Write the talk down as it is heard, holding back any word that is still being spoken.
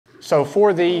So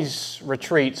for these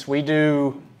retreats, we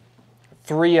do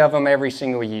 3 of them every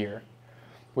single year.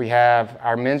 We have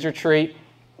our men's retreat,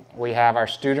 we have our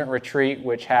student retreat,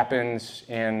 which happens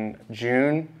in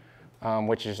June,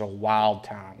 which is a wild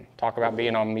time. Talk about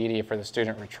being on media for the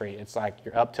student retreat. It's like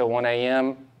you're up till 1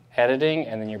 a.m. editing,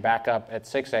 and then you're back up at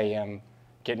 6 a.m.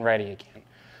 getting ready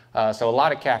again. So a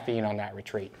lot of caffeine on that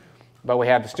retreat. But we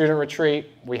have the student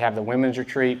retreat, we have the women's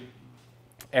retreat,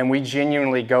 and we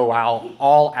genuinely go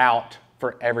all out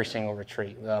for every single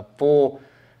retreat. The full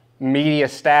media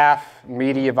staff,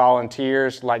 media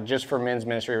volunteers, like just for men's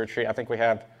ministry retreat, I think we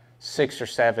have 6 or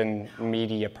 7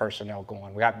 media personnel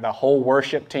going. We got the whole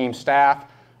worship team staff,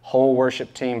 whole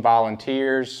worship team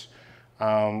volunteers.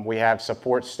 We have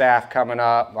support staff coming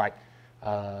up, like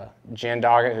Jen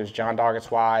Doggett, who's John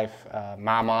Doggett's wife,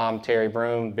 my mom, Terry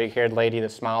Broom, big-haired lady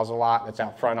that smiles a lot, that's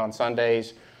out front on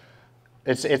Sundays.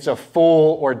 It's a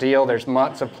full ordeal. There's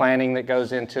months of planning that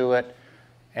goes into it,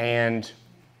 and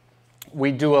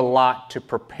we do a lot to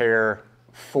prepare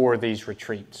for these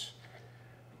retreats.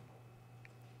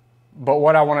 But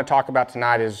what I want to talk about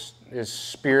tonight is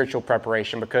spiritual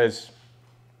preparation, because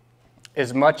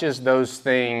as much as those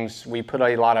things, we put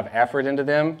a lot of effort into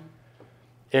them,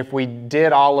 if we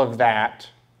did all of that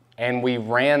and we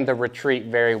ran the retreat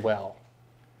very well,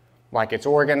 like it's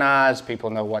organized, people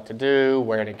know what to do,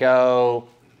 where to go,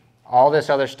 all this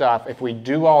other stuff, if we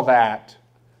do all that,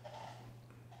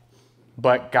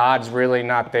 but God's really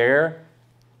not there,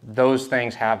 those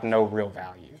things have no real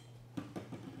value.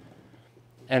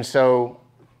 And so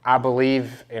I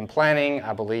believe in planning,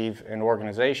 I believe in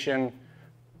organization,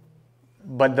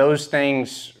 but those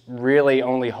things really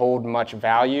only hold much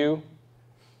value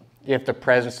if the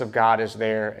presence of God is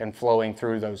there and flowing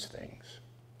through those things.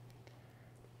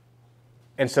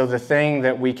 And so the thing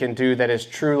that we can do that is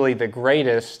truly the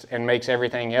greatest and makes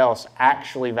everything else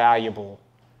actually valuable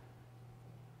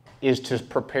is to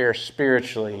prepare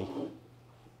spiritually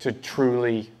to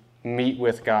truly meet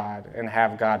with God and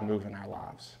have God move in our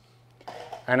lives.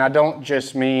 And I don't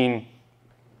just mean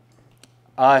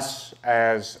us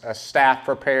as a staff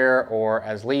prepare or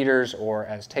as leaders or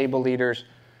as table leaders.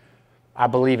 I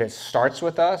believe it starts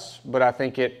with us, but I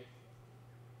think it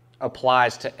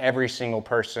applies to every single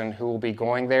person who will be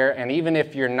going there. And even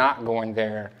if you're not going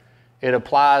there, it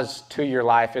applies to your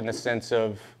life in the sense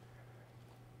of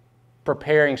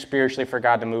preparing spiritually for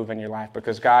God to move in your life,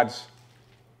 because God's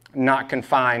not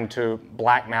confined to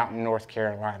Black Mountain, North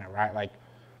Carolina, right? Like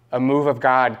a move of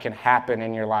God can happen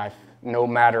in your life no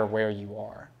matter where you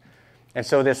are. And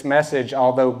so this message,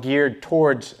 although geared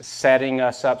towards setting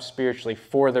us up spiritually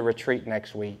for the retreat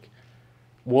next week,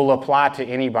 will apply to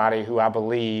anybody who I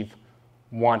believe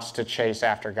wants to chase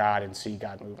after God and see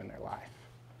God move in their life.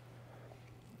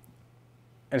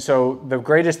 And so the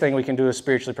greatest thing we can do is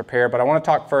spiritually prepare, but I want to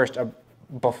talk first,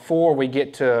 before we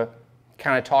get to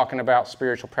kind of talking about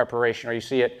spiritual preparation, or you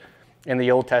see it in the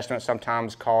Old Testament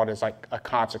sometimes called as like a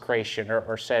consecration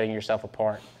or setting yourself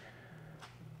apart,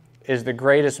 is the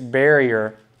greatest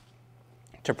barrier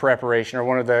to preparation, or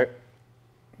one of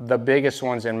the biggest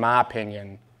ones in my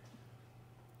opinion,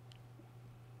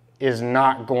 is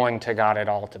not going to God at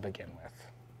all to begin with.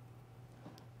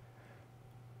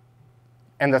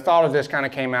 And the thought of this kind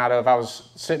of came out of, I was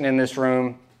sitting in this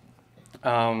room,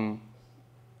 and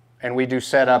we do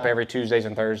set up every Tuesdays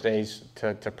and Thursdays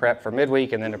to prep for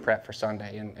midweek and then to prep for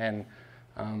Sunday. And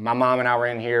my mom and I were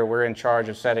in here. We're in charge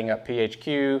of setting up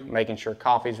PHQ, making sure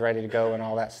coffee's ready to go and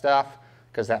all that stuff,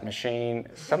 because that machine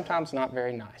is sometimes not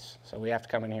very nice. So we have to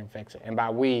come in here and fix it. And by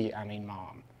we, I mean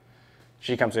Mom.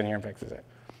 She comes in here and fixes it.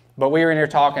 But we were in here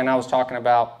talking. I was talking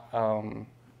about,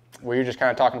 we were just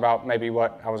kind of talking about maybe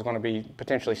what I was going to be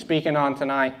potentially speaking on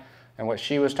tonight and what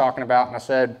she was talking about. And I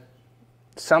said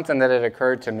something that had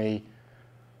occurred to me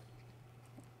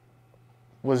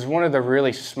was one of the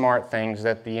really smart things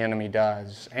that the enemy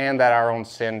does, and that our own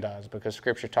sin does, because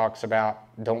Scripture talks about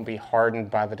don't be hardened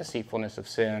by the deceitfulness of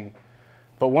sin.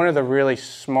 But one of the really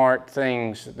smart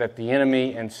things that the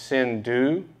enemy and sin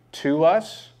do to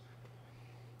us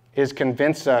is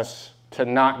convince us to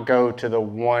not go to the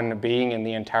one being in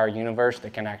the entire universe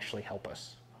that can actually help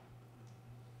us.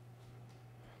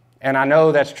 And I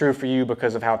know that's true for you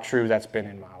because of how true that's been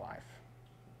in my life.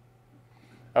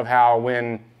 Of how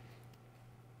when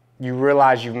you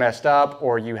realize you've messed up,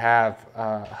 or you have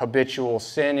habitual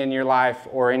sin in your life,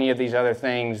 or any of these other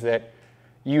things that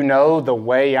you know the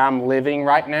way I'm living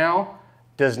right now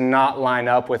does not line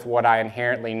up with what I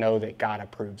inherently know that God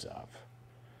approves of.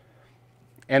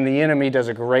 And the enemy does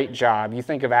a great job. You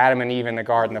think of Adam and Eve in the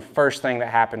garden, the first thing that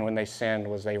happened when they sinned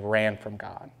was they ran from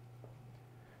God.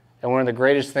 And one of the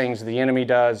greatest things the enemy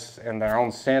does, and their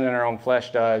own sin and our own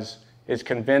flesh does, is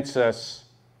convince us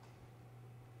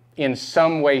in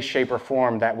some way, shape, or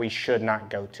form that we should not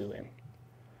go to him.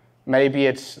 Maybe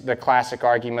it's the classic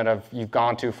argument of you've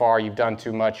gone too far, you've done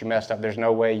too much, you messed up, there's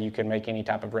no way you can make any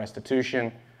type of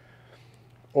restitution.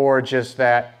 Or just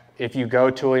that if you go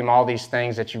to him, all these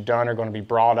things that you've done are going to be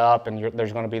brought up, and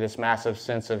there's going to be this massive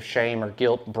sense of shame or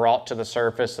guilt brought to the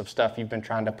surface of stuff you've been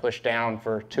trying to push down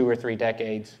for 2 or 3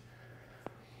 decades.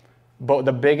 But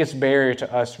the biggest barrier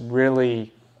to us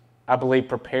really, I believe,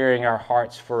 preparing our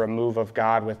hearts for a move of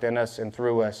God within us and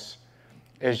through us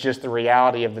is just the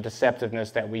reality of the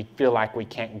deceptiveness that we feel like we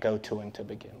can't go to him to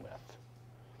begin with.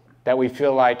 That we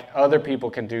feel like other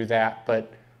people can do that,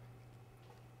 but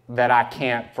that I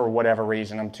can't for whatever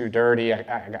reason. I'm too dirty.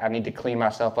 I need to clean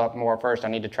myself up more first. I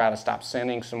need to try to stop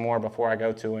sinning some more before I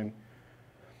go to him.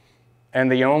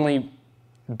 And the only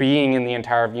being in the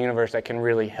entire universe that can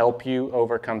really help you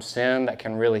overcome sin, that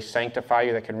can really sanctify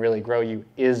you, that can really grow you,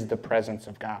 is the presence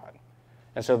of God.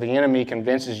 And so the enemy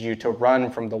convinces you to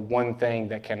run from the one thing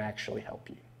that can actually help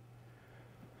you.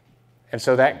 And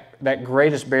so that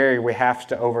greatest barrier we have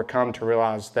to overcome to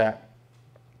realize that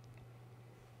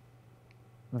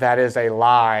that is a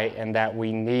lie and that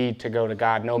we need to go to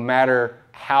God, no matter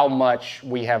how much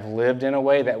we have lived in a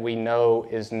way that we know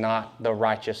is not the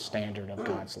righteous standard of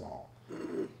God's law.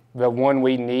 The one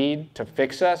we need to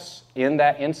fix us in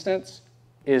that instance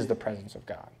is the presence of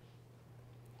God.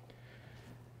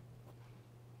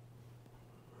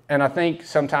 And I think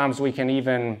sometimes we can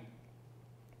even,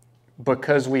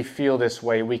 because we feel this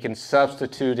way, we can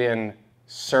substitute in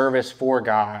service for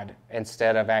God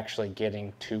instead of actually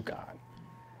getting to God.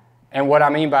 And what I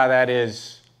mean by that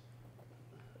is,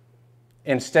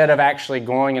 instead of actually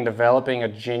going and developing a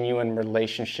genuine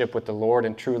relationship with the Lord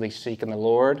and truly seeking the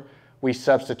Lord, we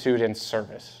substitute in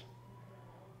service.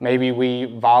 Maybe we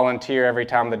volunteer every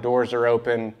time the doors are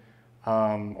open,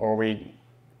 or we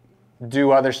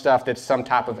do other stuff that's some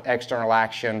type of external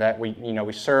action that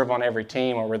we serve on every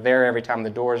team, or we're there every time the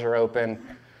doors are open,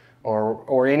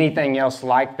 or anything else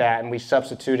like that, and we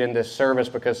substitute in this service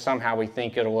because somehow we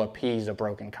think it'll appease a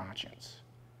broken conscience.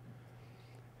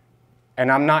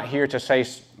 And I'm not here to say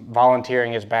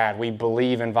volunteering is bad. We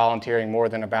believe in volunteering more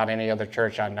than about any other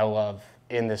church I know of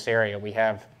in this area. We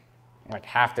have like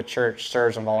half the church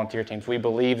serves on volunteer teams. We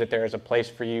believe that there is a place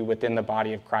for you within the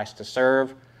body of Christ to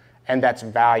serve, and that's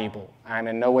valuable. I'm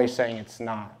in no way saying it's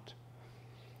not.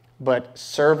 But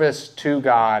service to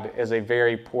God is a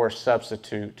very poor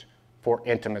substitute for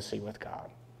intimacy with God.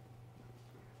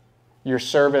 Your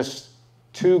service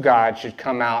to God should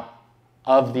come out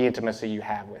of the intimacy you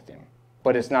have with him,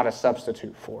 but it's not a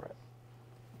substitute for it.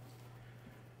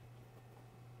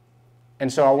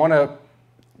 And so I want to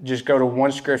just go to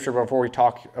one scripture before we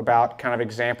talk about kind of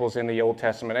examples in the Old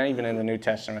Testament and even in the New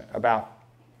Testament about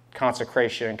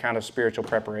consecration and kind of spiritual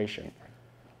preparation.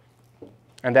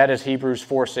 And that is Hebrews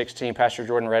 4:16. Pastor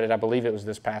Jordan read it. I believe it was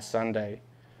this past Sunday.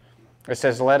 It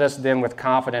says, "Let us then with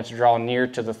confidence draw near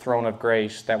to the throne of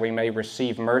grace, that we may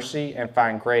receive mercy and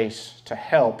find grace to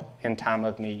help in time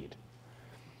of need."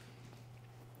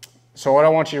 So what I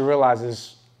want you to realize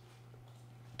is,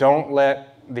 don't let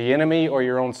the enemy or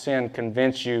your own sin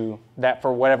convince you that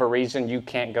for whatever reason you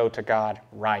can't go to God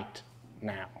right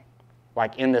now.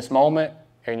 Like in this moment,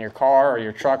 in your car or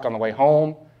your truck on the way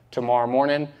home, tomorrow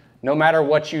morning, no matter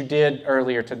what you did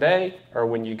earlier today or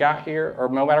when you got here, or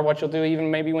no matter what you'll do even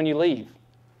maybe when you leave.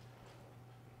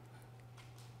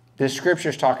 This scripture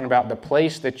is talking about the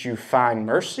place that you find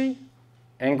mercy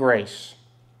and grace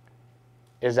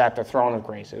is at the throne of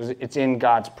grace. It's in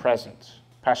God's presence.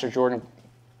 Pastor Jordan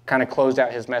kind of closed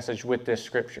out his message with this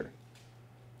scripture.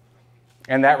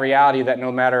 And that reality that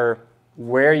no matter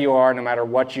where you are, no matter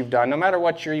what you've done, no matter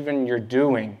what you're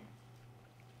doing,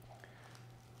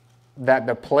 that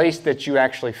the place that you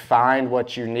actually find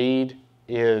what you need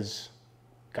is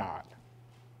God,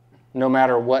 no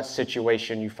matter what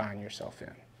situation you find yourself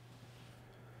in.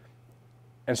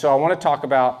 And so I want to talk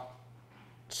about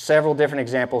several different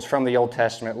examples from the Old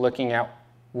Testament, looking at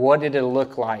what did it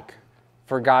look like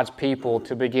for God's people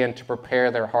to begin to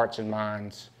prepare their hearts and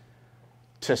minds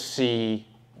to see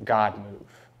God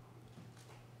move.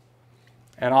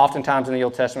 And oftentimes in the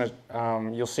Old Testament,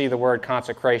 you'll see the word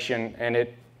consecration, and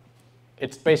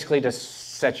it's basically to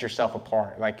set yourself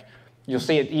apart. Like, you'll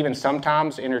see it even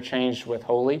sometimes interchanged with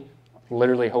holy.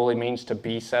 Literally, holy means to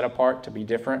be set apart, to be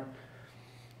different.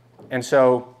 And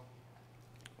so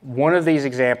one of these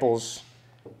examples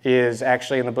is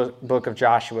actually in the book of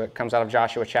Joshua. It comes out of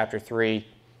Joshua chapter 3.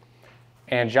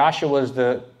 And Joshua was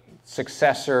the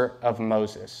successor of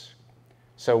Moses.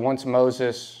 So once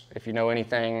Moses, if you know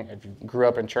anything, if you grew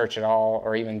up in church at all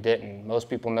or even didn't, most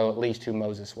people know at least who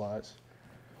Moses was.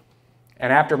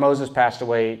 And after Moses passed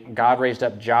away, God raised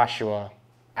up Joshua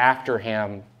after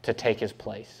him to take his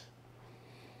place.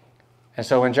 And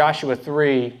so in Joshua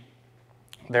 3,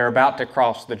 they're about to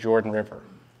cross the Jordan River.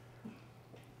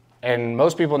 And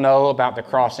most people know about the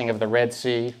crossing of the Red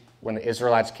Sea when the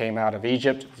Israelites came out of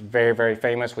Egypt. It's very, very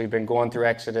famous. We've been going through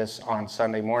Exodus on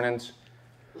Sunday mornings.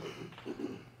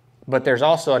 But there's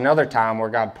also another time where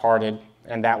God parted,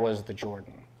 and that was the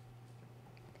Jordan.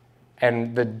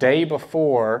 And the day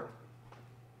before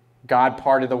God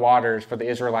parted the waters for the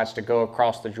Israelites to go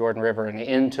across the Jordan River and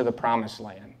into the Promised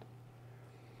Land,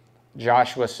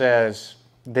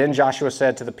 Then Joshua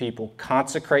said to the people,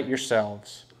 "Consecrate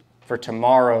yourselves, for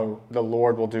tomorrow the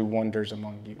Lord will do wonders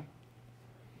among you."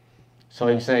 So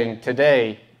he's saying,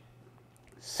 today,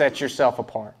 set yourself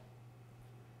apart.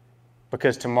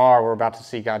 Because tomorrow we're about to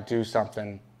see God do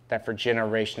something that for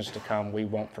generations to come we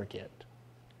won't forget.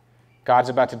 God's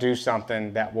about to do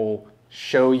something that will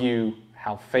show you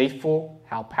how faithful,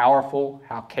 how powerful,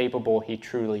 how capable he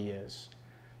truly is.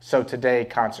 So today,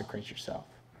 consecrate yourself.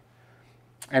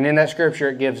 And in that scripture,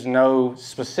 it gives no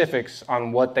specifics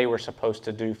on what they were supposed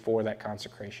to do for that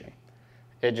consecration.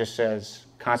 It just says,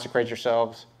 consecrate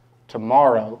yourselves.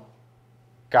 Tomorrow,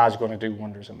 God's going to do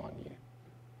wonders among you.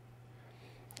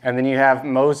 And then you have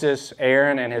Moses,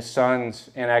 Aaron, and his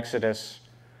sons in Exodus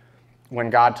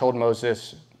when God told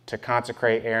Moses to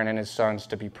consecrate Aaron and his sons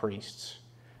to be priests.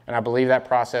 And I believe that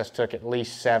process took at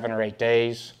least 7 or 8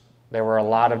 days. There were a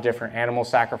lot of different animal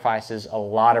sacrifices, a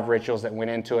lot of rituals that went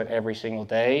into it every single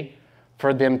day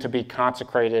for them to be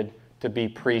consecrated, to be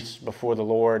priests before the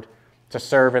Lord, to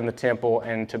serve in the temple,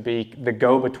 and to be the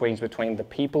go-betweens between the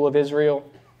people of Israel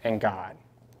and God.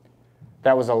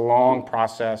 That was a long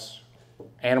process.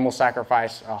 Animal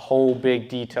sacrifice, a whole big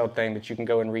detailed thing that you can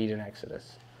go and read in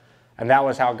Exodus. And that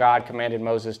was how God commanded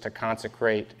Moses to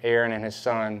consecrate Aaron and his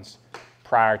sons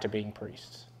prior to being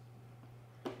priests.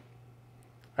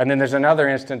 And then there's another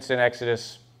instance in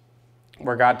Exodus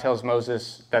where God tells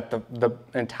Moses that the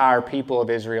entire people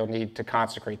of Israel need to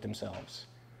consecrate themselves.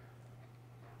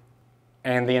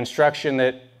 And the instruction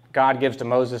that God gives to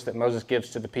Moses, that Moses gives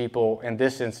to the people in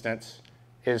this instance,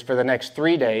 is for the next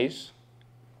 3 days,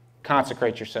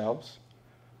 consecrate yourselves,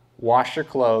 wash your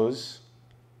clothes,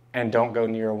 and don't go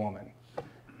near a woman.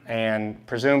 And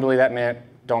presumably that meant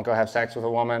don't go have sex with a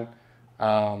woman.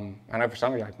 I know for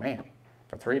some of you, like, man,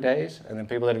 for 3 days? And then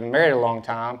people that have been married a long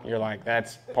time, you're like,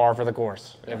 that's par for the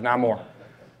course, if not more.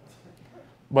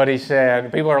 But he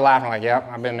said, people are laughing like, yep,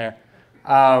 I've been there.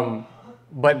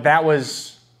 But that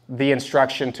was the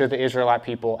instruction to the Israelite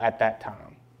people at that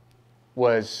time,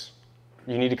 was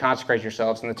you need to consecrate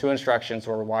yourselves. And the 2 instructions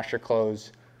were wash your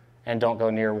clothes and don't go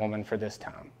near a woman for this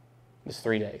time. It's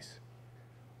 3 days.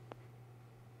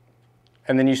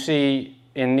 And then you see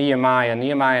in Nehemiah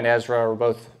and Ezra are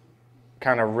both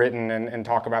kind of written and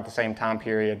talk about the same time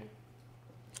period.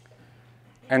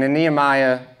 And in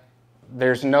Nehemiah,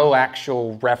 there's no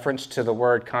actual reference to the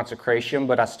word consecration,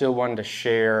 but I still wanted to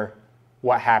share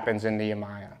what happens in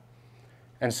Nehemiah.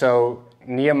 And so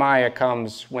Nehemiah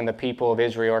comes when the people of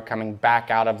Israel are coming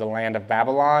back out of the land of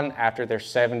Babylon after their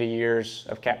 70 years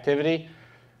of captivity.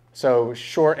 So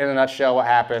short in a nutshell, what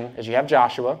happened is you have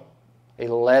Joshua. He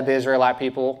led the Israelite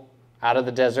people out of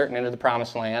the desert and into the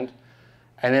promised land.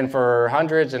 And then for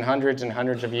hundreds and hundreds and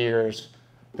hundreds of years,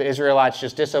 the Israelites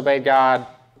just disobeyed God,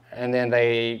 and then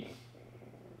they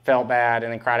felt bad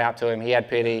and then cried out to him. He had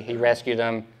pity. He rescued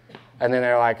them. And then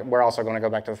they're like, we're also going to go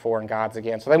back to the foreign gods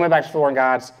again. So they went back to foreign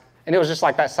gods, and it was just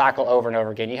like that cycle over and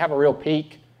over again. You have a real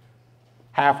peak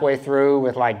halfway through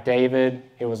with like David.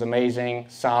 It was amazing.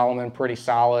 Solomon, pretty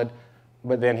solid.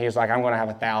 But then he was like, I'm going to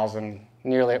have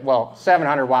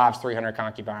 700 wives, 300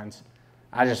 concubines.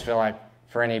 I just feel like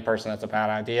for any person that's a bad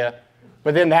idea.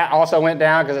 But then that also went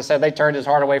down because it said they turned his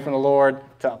heart away from the Lord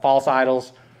to false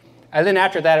idols. And then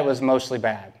after that, it was mostly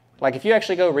bad. Like if you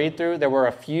actually go read through, there were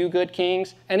a few good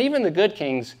kings, and even the good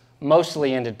kings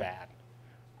mostly ended bad.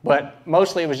 But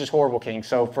mostly it was just horrible kings.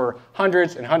 So for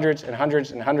hundreds and hundreds and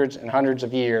hundreds and hundreds and hundreds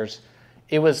of years,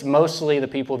 it was mostly the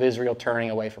people of Israel turning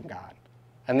away from God.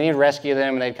 And then he'd rescue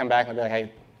them, and they'd come back and be like,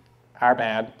 hey, our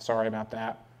bad, sorry about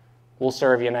that. We'll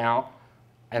serve you now.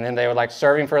 And then they would like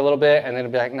serve him for a little bit, and then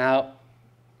it'd be like, no,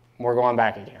 we're going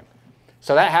back again.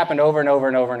 So that happened over and over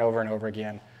and over and over and over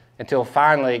again until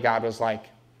finally God was like,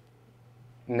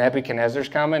 Nebuchadnezzar's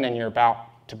coming, and you're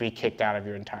about to be kicked out of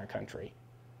your entire country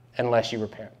unless you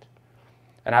repent.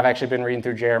 And I've actually been reading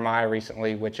through Jeremiah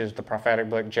recently, which is the prophetic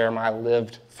book. Jeremiah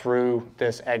lived through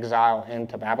this exile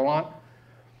into Babylon.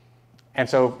 And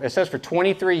so it says for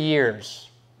 23 years,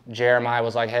 Jeremiah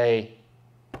was like, hey,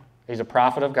 he's a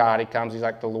prophet of God. He comes, he's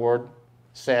like, the Lord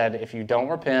said, if you don't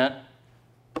repent,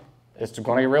 it's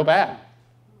going to get real bad.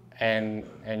 And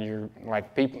you're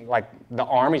like, people, like the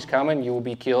army's coming, you will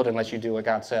be killed unless you do what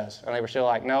God says. And they were still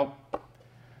like, no,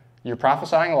 you're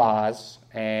prophesying lies.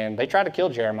 And they tried to kill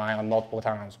Jeremiah on multiple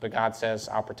times, but God says,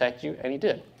 I'll protect you, and he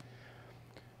did.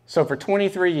 So for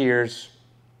 23 years,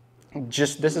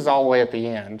 just this is all the way at the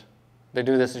end. They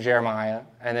do this to Jeremiah,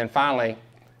 and then finally,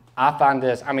 I find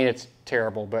this, I mean, it's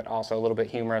terrible, but also a little bit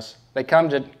humorous. They come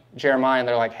to Jeremiah, and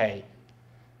they're like, hey,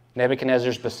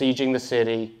 Nebuchadnezzar's besieging the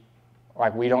city,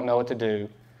 like we don't know what to do.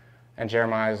 And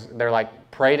they're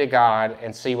like, pray to God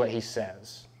and see what he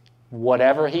says.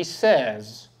 Whatever he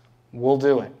says, we'll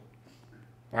do it.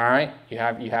 All right? You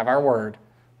have our word.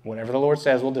 Whatever the Lord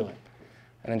says, we'll do it.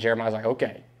 And then Jeremiah's like,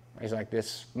 okay. He's like,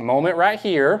 this moment right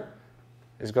here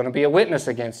is going to be a witness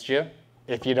against you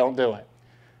if you don't do it.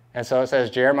 And so it says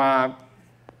Jeremiah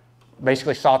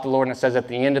basically sought the Lord, and it says at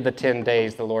the end of the 10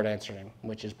 days, the Lord answered him,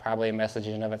 which is probably a message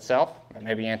in and of itself.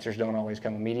 Maybe answers don't always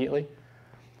come immediately.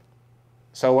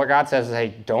 So what God says is,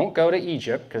 hey, don't go to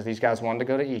Egypt, because these guys wanted to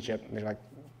go to Egypt. They're like,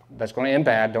 that's going to end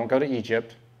bad. Don't go to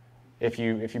Egypt. If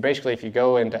you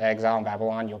go into exile in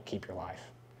Babylon, you'll keep your life.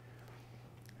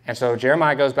 And so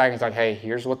Jeremiah goes back and he's like, hey,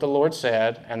 here's what the Lord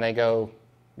said. And they go,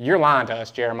 you're lying to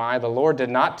us, Jeremiah. The Lord did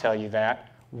not tell you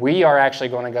that. We are actually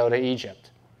going to go to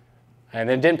Egypt. And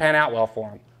it didn't pan out well for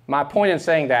him. My point in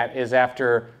saying that is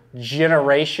after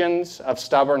generations of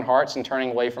stubborn hearts and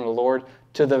turning away from the Lord,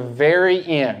 to the very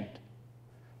end,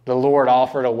 the Lord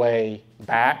offered a way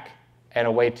back and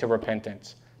a way to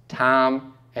repentance.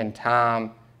 Time and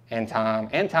time and time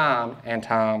and time and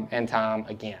time and time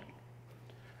again.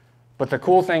 But the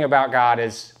cool thing about God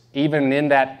is, even in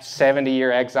that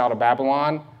 70-year exile to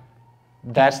Babylon,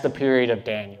 that's the period of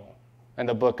Daniel and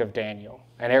the book of Daniel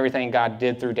and everything God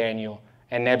did through Daniel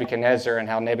and Nebuchadnezzar and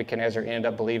how Nebuchadnezzar ended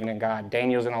up believing in God.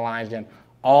 Daniel's in the lion's den.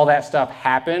 All that stuff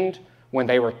happened when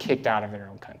they were kicked out of their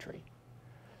own country.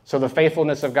 So the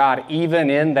faithfulness of God,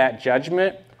 even in that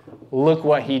judgment, look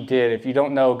what he did. If you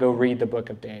don't know, go read the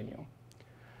book of Daniel.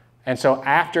 And so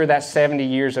after that 70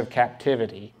 years of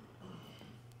captivity,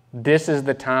 this is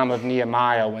the time of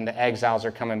Nehemiah when the exiles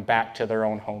are coming back to their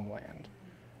own homeland.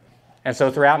 And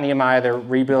so throughout Nehemiah, they're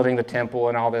rebuilding the temple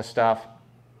and all this stuff.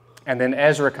 And then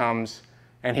Ezra comes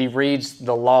and he reads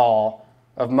the law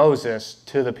of Moses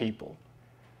to the people.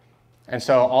 And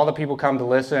so all the people come to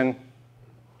listen,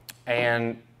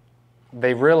 and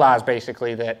they realize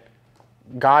basically that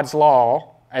God's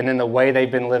law and then the way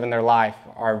they've been living their life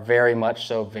are very much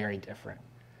so very different.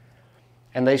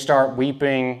 And they start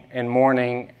weeping and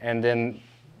mourning, and then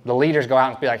the leaders go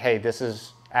out and be like, hey, this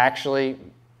is actually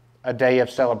a day of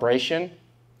celebration.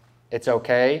 It's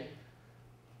okay.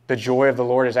 The joy of the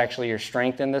Lord is actually your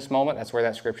strength in this moment. That's where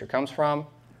that scripture comes from.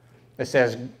 It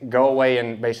says, go away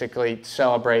and basically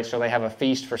celebrate. So they have a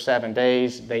feast for 7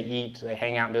 days. They eat, they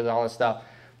hang out and do all this stuff.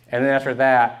 And then after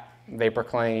that, they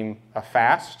proclaim a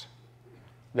fast.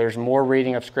 There's more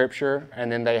reading of scripture, and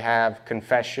then they have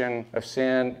confession of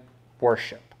sin,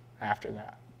 worship after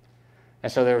that.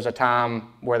 And so there was a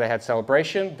time where they had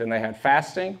celebration, then they had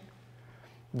fasting,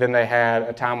 then they had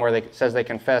a time where it says they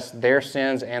confessed their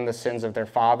sins and the sins of their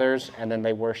fathers, and then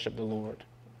they worshiped the Lord.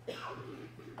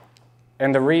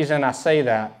 And the reason I say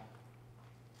that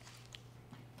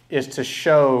is to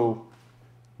show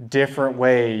different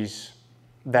ways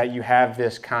that you have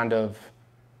this kind of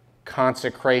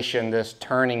consecration, this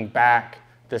turning back,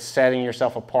 this setting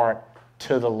yourself apart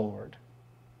to the Lord.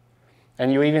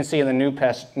 And you even see in the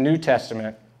New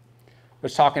Testament,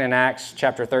 was talking in Acts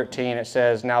chapter 13, it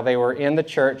says, now they were in the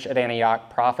church at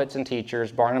Antioch, prophets and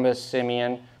teachers, Barnabas,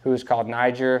 Simeon, who is called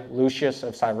Niger, Lucius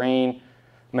of Cyrene,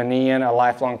 Manaen, a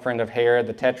lifelong friend of Herod,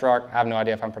 the Tetrarch. I have no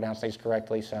idea if I'm pronouncing these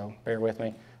correctly, so bear with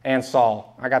me. And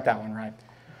Saul. I got that one right.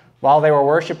 While they were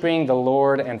worshiping the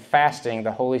Lord and fasting,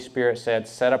 the Holy Spirit said,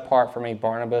 set apart for me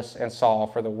Barnabas and Saul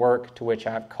for the work to which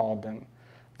I have called them.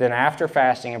 Then after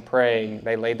fasting and praying,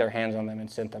 they laid their hands on them and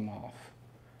sent them off.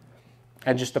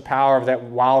 And just the power of that,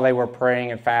 while they were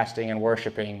praying and fasting and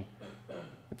worshiping,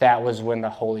 that was when the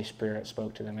Holy Spirit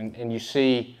spoke to them. And you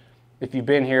see, if you've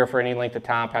been here for any length of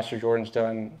time, Pastor Jordan's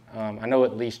done, I know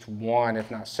at least one, if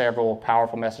not several,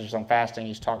 powerful messages on fasting.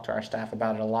 He's talked to our staff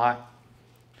about it a lot.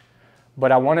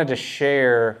 But I wanted to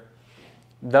share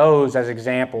those as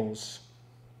examples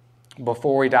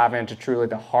before we dive into truly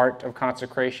the heart of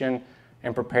consecration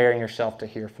and preparing yourself to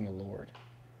hear from the Lord.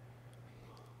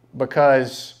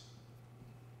 Because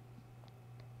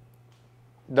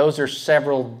those are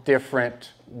several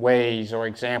different ways or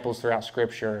examples throughout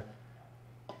Scripture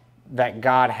that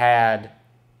God had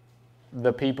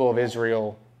the people of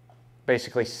Israel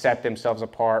basically set themselves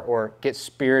apart or get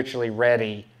spiritually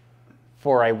ready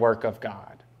for a work of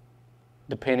God,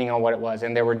 depending on what it was.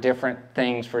 And there were different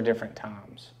things for different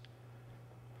times.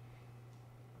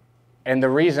 And the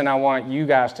reason I want you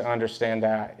guys to understand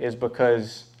that is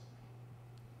because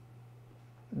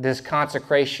this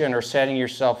consecration or setting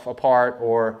yourself apart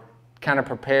or kind of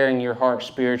preparing your heart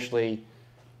spiritually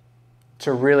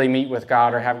to really meet with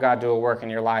God or have God do a work in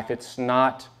your life, it's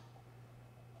not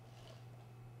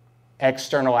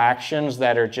external actions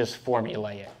that are just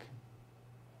formulaic.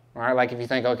 All right, like if you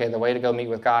think, okay, the way to go meet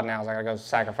with God now is I gotta go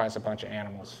sacrifice a bunch of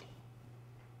animals.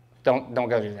 Don't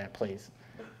go do that, please.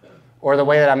 Or the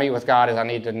way that I meet with God is I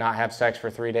need to not have sex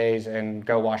for 3 days and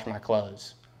go wash my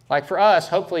clothes. Like for us,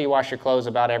 hopefully you wash your clothes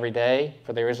about every day.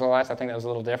 For the Israelites, I think that was a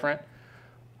little different.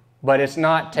 But it's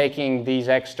not taking these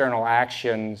external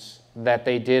actions that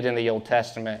they did in the Old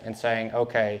Testament and saying,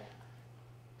 okay,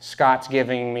 Scott's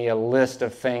giving me a list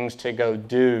of things to go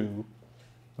do,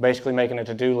 basically making a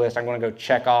to-do list. I'm going to go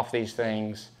check off these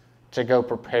things to go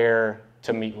prepare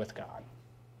to meet with God.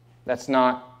 That's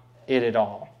not it at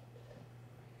all.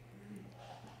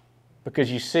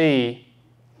 Because you see,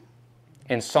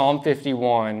 in Psalm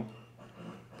 51,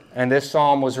 and this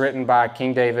psalm was written by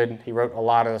King David. He wrote a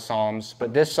lot of the psalms,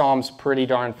 but this psalm's pretty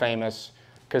darn famous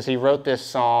because he wrote this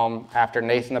psalm after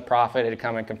Nathan the prophet had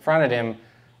come and confronted him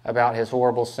about his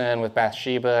horrible sin with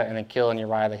Bathsheba and then killing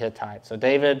Uriah the Hittite. So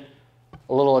David,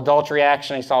 a little adultery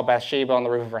action, he saw Bathsheba on the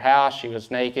roof of her house. She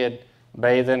was naked,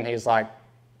 bathing. He's like,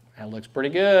 that looks pretty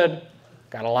good.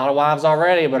 Got a lot of wives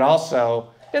already, but also,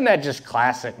 isn't that just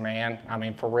classic, man? I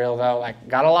mean, for real though, like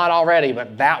got a lot already,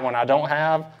 but that one I don't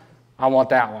have. I want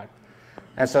that one.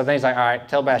 And so then he's like, all right,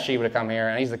 tell Bathsheba to come here.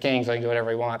 And he's the king, so he can do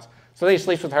whatever he wants. So then he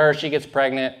sleeps with her. She gets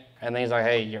pregnant. And then he's like,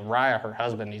 hey, Uriah, her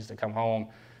husband, needs to come home.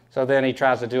 So then he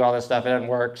tries to do all this stuff. It doesn't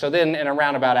work. So then in a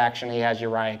roundabout action, he has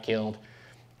Uriah killed.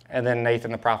 And then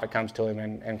Nathan the prophet comes to him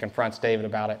and confronts David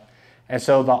about it. And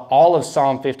so all of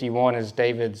Psalm 51 is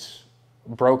David's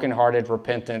brokenhearted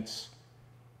repentance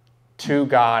to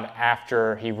God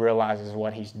after he realizes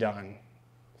what he's done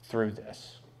through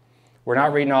this. We're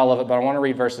not reading all of it, but I want to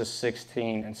read verses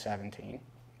 16 and 17.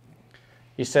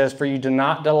 He says, for you do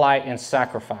not delight in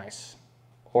sacrifice,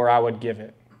 or I would give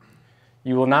it.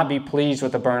 You will not be pleased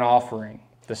with the burnt offering.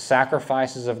 The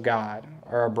sacrifices of God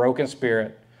are a broken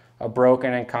spirit, a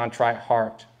broken and contrite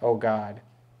heart, O God,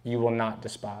 you will not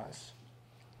despise.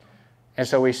 And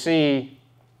so we see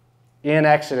in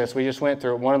Exodus, we just went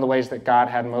through it, one of the ways that God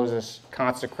had Moses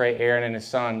consecrate Aaron and his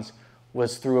sons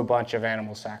was through a bunch of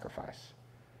animal sacrifice.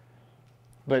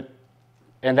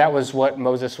 And that was what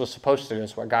Moses was supposed to do.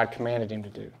 It's what God commanded him to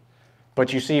do.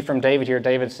 But you see from David here,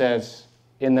 David says,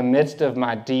 in the midst of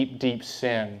my deep, deep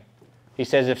sin, he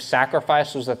says, if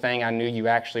sacrifice was the thing I knew you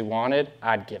actually wanted,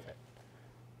 I'd give it.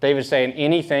 David's saying,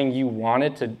 anything you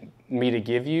wanted me to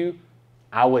give you,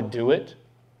 I would do it.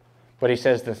 But he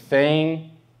says, the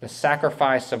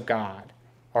sacrifice of God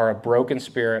are a broken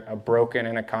spirit, a broken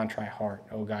and a contrite heart.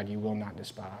 Oh God, you will not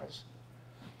despise.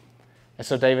 And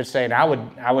so David's saying, I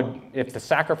would, if the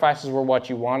sacrifices were what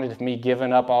you wanted, if me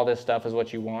giving up all this stuff is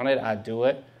what you wanted, I'd do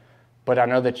it. But I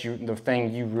know that the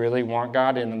thing you really want,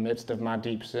 God, in the midst of my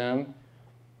deep sin,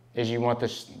 is you want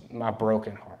my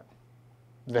broken heart.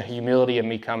 The humility of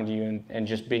me coming to you and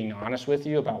just being honest with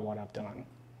you about what I've done.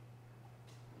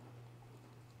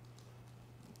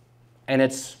 And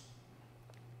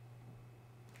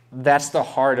that's the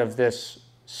heart of this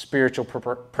spiritual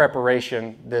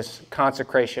preparation, this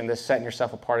consecration, this setting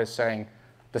yourself apart, is saying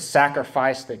the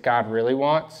sacrifice that God really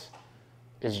wants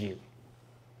is you.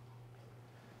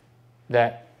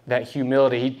 That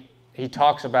humility, he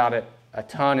talks about it a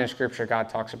ton in Scripture. God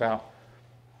talks about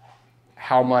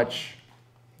how much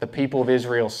the people of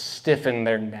Israel stiffened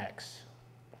their necks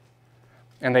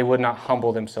and they would not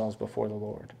humble themselves before the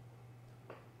Lord.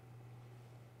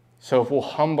 So if we'll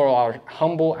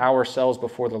humble ourselves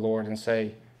before the Lord and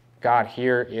say, God,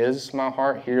 here is my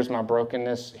heart, here's my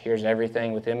brokenness, here's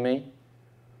everything within me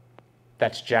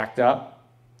that's jacked up.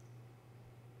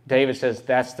 David says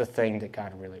that's the thing that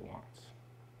God really wants.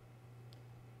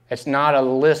 It's not a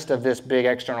list of this big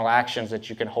external actions that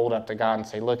you can hold up to God and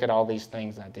say, look at all these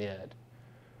things I did.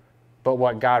 But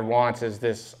what God wants is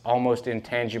this almost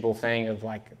intangible thing of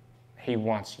like, he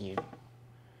wants you.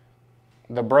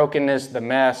 The brokenness, the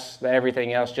mess, the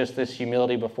everything else, just this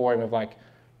humility before him of like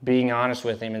being honest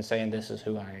with him and saying, this is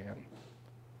who I am.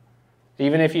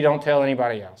 Even if you don't tell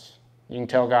anybody else, you can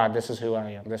tell God, this is who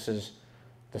I am. This is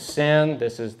the sin,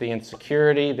 this is the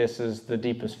insecurity, this is the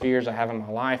deepest fears I have in my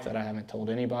life that I haven't told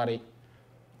anybody.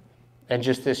 and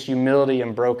just this humility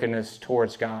and brokenness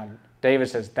towards God. David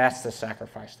says that's the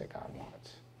sacrifice that God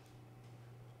wants.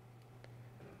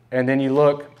 And then you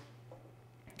look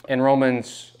in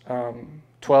Romans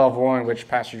 12:1, which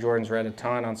Pastor Jordan's read a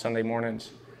ton on Sunday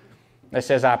mornings. It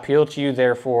says, I appeal to you,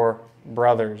 therefore,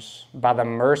 brothers, by the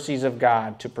mercies of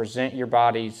God, to present your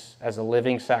bodies as a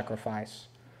living sacrifice,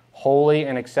 holy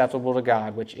and acceptable to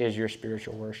God, which is your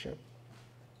spiritual worship.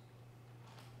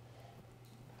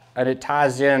 And it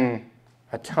ties in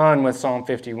a ton with Psalm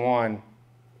 51,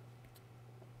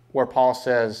 where Paul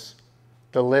says,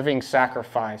 the living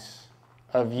sacrifice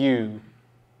of you,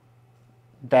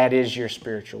 that is your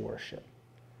spiritual worship.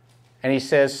 And he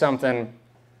says something,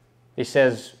 he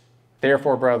says,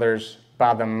 therefore, brothers,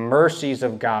 by the mercies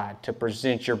of God, to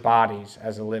present your bodies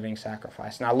as a living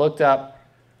sacrifice. And I looked up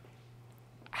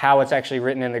how it's actually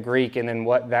written in the Greek and then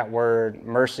what that word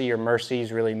mercy or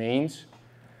mercies really means.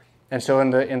 And so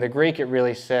in the Greek, it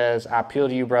really says, I appeal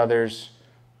to you, brothers,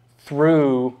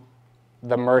 through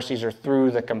the mercies or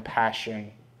through the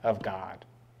compassion of God.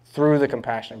 Through the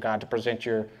compassion of God, to present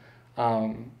your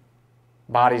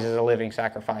bodies as a living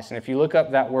sacrifice. And if you look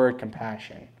up that word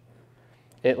compassion,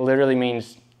 it literally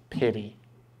means pity.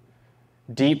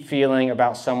 Deep feeling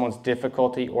about someone's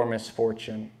difficulty or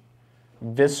misfortune.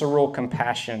 Visceral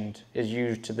compassion is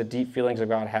used to the deep feelings that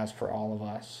God has for all of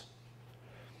us.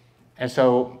 And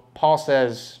so Paul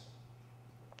says,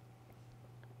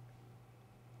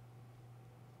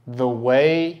 the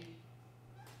way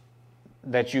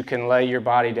that you can lay your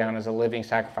body down as a living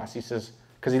sacrifice, he says,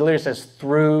 because he literally says,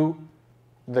 through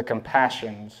the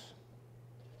compassions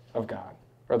of God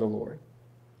or the Lord.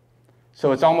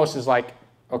 So it's almost as like,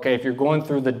 okay, if you're going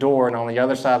through the door and on the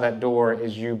other side of that door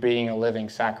is you being a living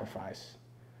sacrifice,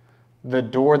 the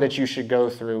door that you should go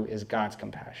through is God's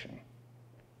compassion.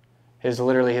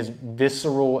 Literally his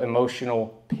visceral,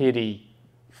 emotional pity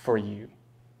for you.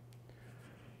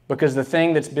 Because the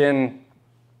thing that's been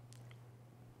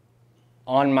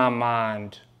on my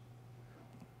mind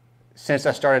since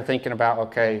I started thinking about,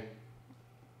 okay,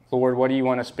 Lord, what do you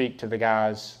want to speak to the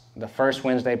guys the first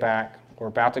Wednesday back? We're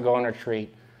about to go on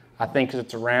retreat. I think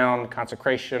it's around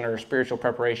consecration or spiritual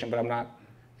preparation, but I'm not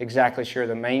exactly sure.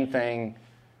 The main thing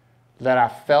that I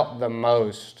felt the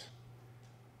most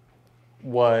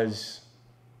was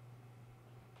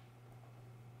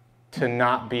to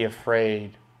not be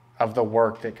afraid of the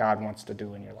work that God wants to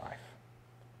do in your life.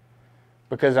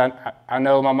 Because I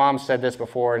know my mom said this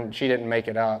before, and she didn't make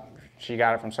it up. She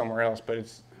got it from somewhere else, but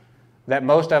it's that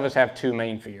most of us have two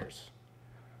main fears.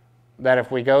 That if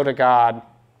we go to God,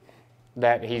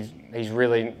 that he's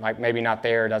really like maybe not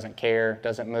there, doesn't care,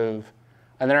 doesn't move.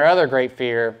 And then our other great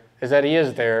fear is that he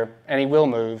is there and he will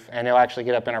move and he'll actually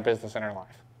get up in our business in our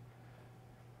life.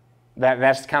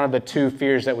 That's kind of the two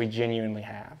fears that we genuinely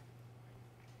have.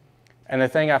 And the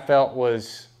thing I felt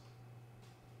was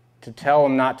to tell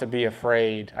him not to be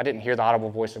afraid. I didn't hear the audible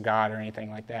voice of God or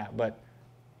anything like that, but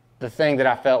the thing that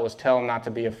I felt was tell him not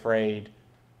to be afraid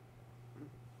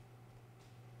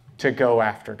to go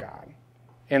after God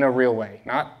in a real way.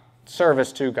 Not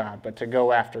service to God, but to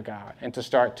go after God and to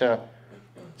start to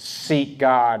seek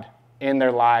God in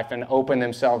their life and open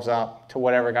themselves up to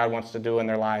whatever God wants to do in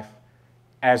their life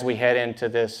as we head into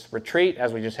this retreat,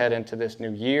 as we just head into this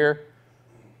new year.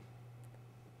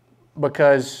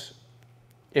 Because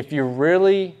if you're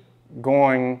really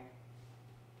going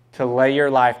to lay your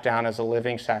life down as a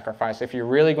living sacrifice, if you're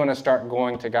really going to start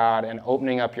going to God and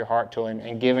opening up your heart to him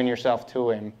and giving yourself to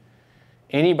him,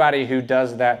 anybody who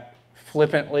does that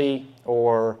flippantly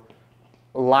or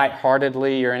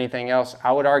lightheartedly or anything else,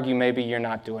 I would argue maybe you're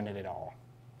not doing it at all.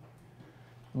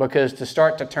 Because to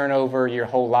start to turn over your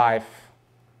whole life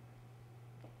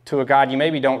to a God you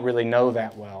maybe don't really know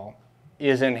that well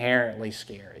is inherently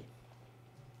scary.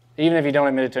 Even if you don't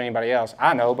admit it to anybody else,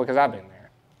 I know because I've been there.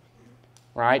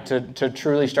 Right? To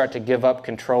truly start to give up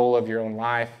control of your own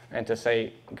life and to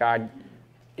say, God,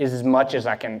 as much as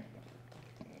I can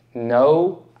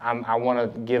know, I want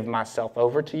to give myself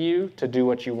over to you to do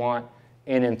what you want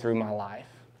in and through my life.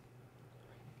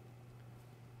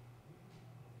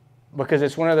 Because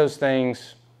it's one of those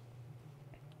things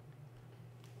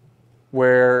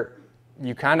where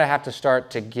you kind of have to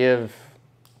start to give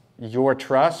your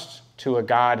trust to a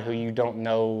God who you don't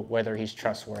know whether he's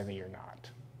trustworthy or not.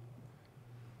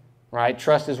 Right?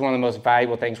 Trust is one of the most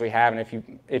valuable things we have.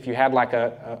 And if you had like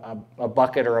a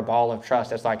bucket or a ball of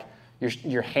trust, it's like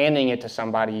you're handing it to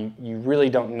somebody you really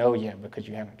don't know yet because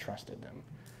you haven't trusted them.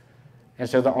 And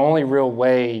so the only real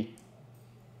way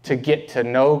to get to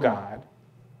know God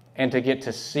and to get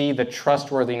to see the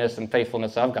trustworthiness and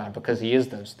faithfulness of God, because he is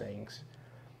those things,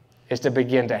 is to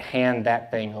begin to hand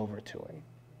that thing over to him.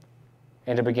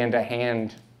 and to begin to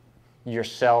hand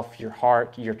yourself, your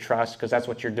heart, your trust, because that's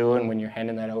what you're doing when you're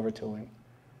handing that over to him.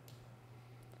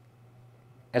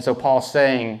 And so Paul's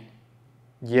saying,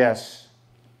 yes,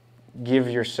 give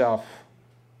yourself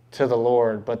to the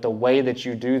Lord, but the way that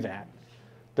you do that,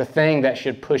 the thing that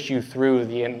should push you through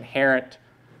the inherent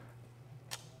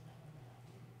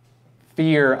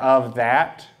fear of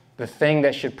that, the thing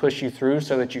that should push you through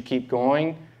so that you keep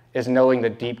going, is knowing the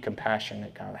deep compassion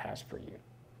that God has for you.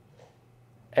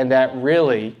 And that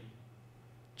really,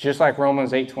 just like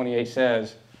Romans 8:28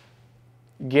 says,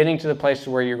 getting to the place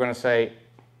where you're going to say,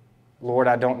 Lord,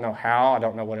 I don't know how, I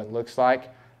don't know what it looks like,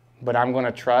 but I'm going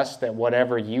to trust that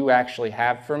whatever you actually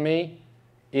have for me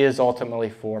is ultimately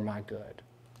for my good,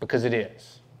 because it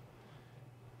is.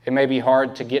 It may be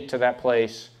hard to get to that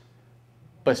place,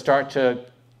 but start to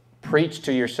preach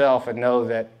to yourself and know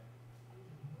that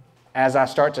as I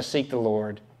start to seek the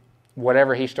Lord,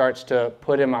 whatever he starts to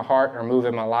put in my heart or move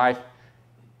in my life,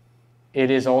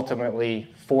 it is ultimately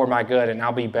for my good, and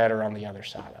I'll be better on the other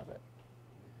side of it.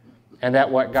 And that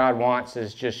what God wants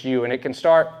is just you. And it can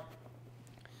start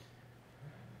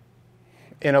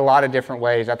in a lot of different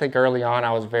ways. I think early on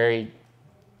I was very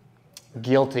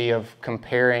guilty of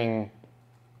comparing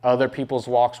other people's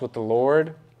walks with the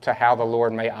Lord to how the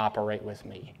Lord may operate with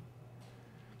me.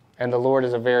 And the Lord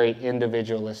is a very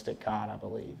individualistic God, I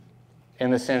believe,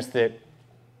 in the sense that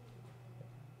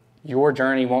your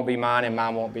journey won't be mine and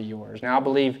mine won't be yours. Now, I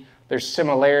believe there's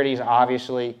similarities,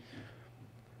 obviously,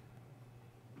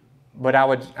 but I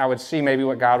would see maybe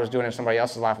what God was doing in somebody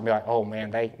else's life and be like, oh man,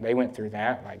 they went through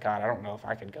that. Like, God, I don't know if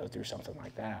I could go through something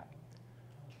like that.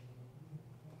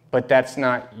 But that's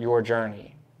not your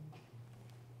journey.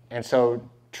 And so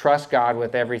trust God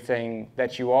with everything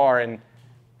that you are. And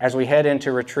as we head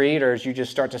into retreat, or as you just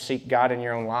start to seek God in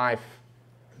your own life,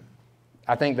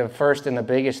 I think the first and the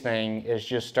biggest thing is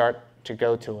just start to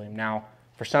go to him. Now,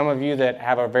 for some of you that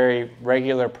have a very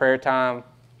regular prayer time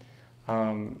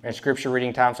and scripture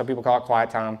reading time, some people call it quiet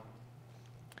time,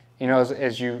 you know,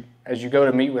 as you go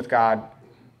to meet with God,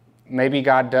 maybe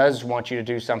God does want you to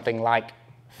do something like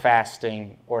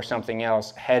fasting or something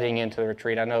else heading into the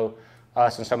retreat. I know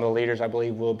us and some of the leaders, I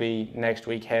believe, will be next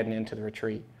week heading into the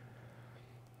retreat.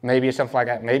 Maybe it's something like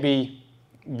that. Maybe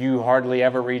you hardly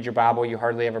ever read your Bible, you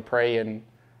hardly ever pray, and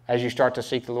as you start to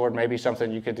seek the Lord, maybe something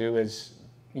you could do is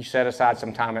you set aside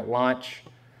some time at lunch,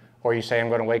 or you say, I'm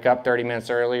going to wake up 30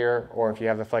 minutes earlier, or if you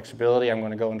have the flexibility, I'm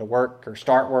going to go into work or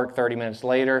start work 30 minutes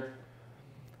later.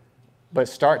 But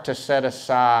start to set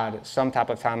aside some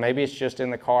type of time. Maybe it's just in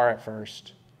the car at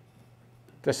first,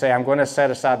 to say, I'm going to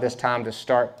set aside this time to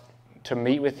start to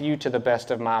meet with you to the best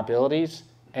of my abilities,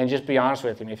 and just be honest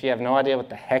with him. If you have no idea what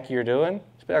the heck you're doing,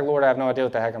 just be like, Lord, I have no idea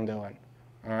what the heck I'm doing.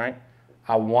 All right?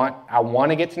 I want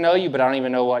to get to know you, but I don't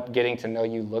even know what getting to know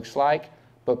you looks like,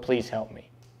 but please help me.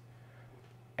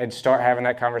 And start having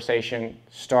that conversation.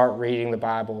 Start reading the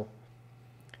Bible.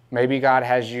 Maybe God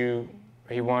has you,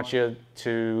 he wants you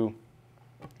to,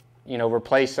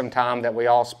 replace some time that we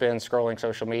all spend scrolling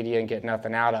social media and get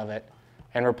nothing out of it,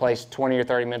 and replace 20 or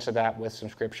 30 minutes of that with some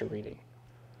scripture reading.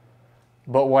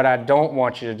 But what I don't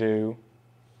want you to do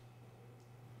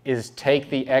is take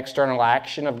the external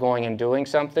action of going and doing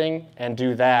something and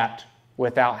do that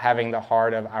without having the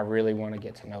heart of, I really want to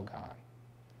get to know God.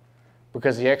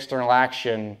 Because the external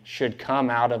action should come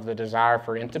out of the desire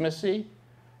for intimacy,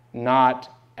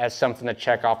 not as something to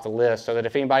check off the list, so that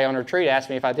if anybody on retreat asks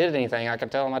me if I did anything, I can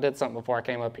tell them I did something before I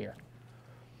came up here.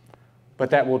 But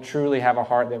that will truly have a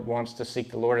heart that wants to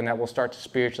seek the Lord, and that will start to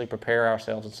spiritually prepare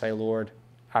ourselves and say, Lord,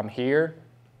 I'm here.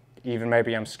 Even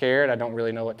maybe I'm scared. I don't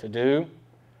really know what to do.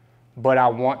 But I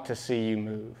want to see you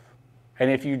move.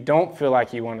 And if you don't feel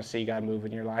like you want to see God move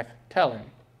in your life, tell him.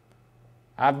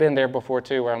 I've been there before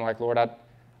too, where I'm like, Lord,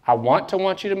 I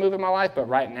want you to move in my life, but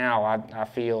right now I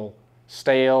feel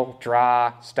stale,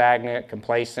 dry, stagnant,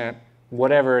 complacent,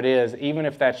 whatever it is. Even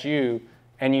if that's you,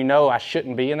 and you know I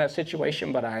shouldn't be in that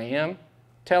situation, but I am,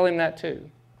 tell him that too.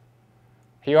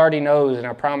 He already knows, and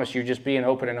I promise you, just being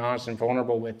open and honest and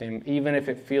vulnerable with him, even if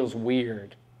it feels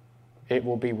weird, it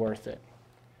will be worth it.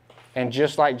 And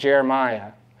just like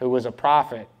Jeremiah, who was a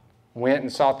prophet, went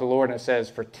and sought the Lord, and it says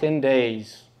for 10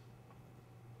 days,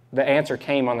 the answer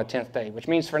came on the 10th day, which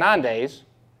means for 9 days,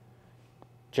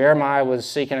 Jeremiah was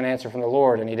seeking an answer from the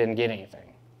Lord, and he didn't get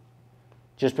anything.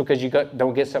 Just because you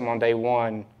don't get something on day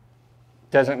one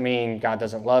doesn't mean God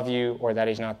doesn't love you, or that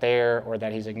he's not there, or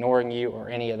that he's ignoring you, or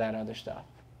any of that other stuff.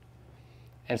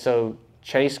 And so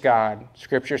chase God.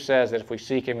 Scripture says that if we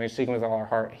seek him with all our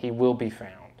heart, he will be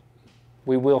found.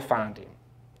 We will find him.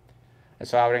 And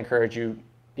so I would encourage you,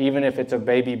 even if it's a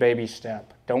baby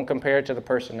step, don't compare it to the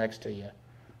person next to you,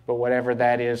 But whatever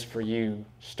that is for you,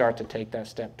 start to take that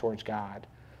step towards God.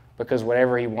 Because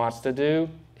whatever he wants to do,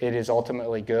 it is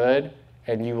ultimately good,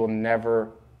 and you will never,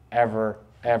 ever,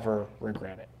 ever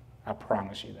regret it. I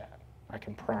promise you that. I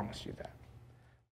can promise you that.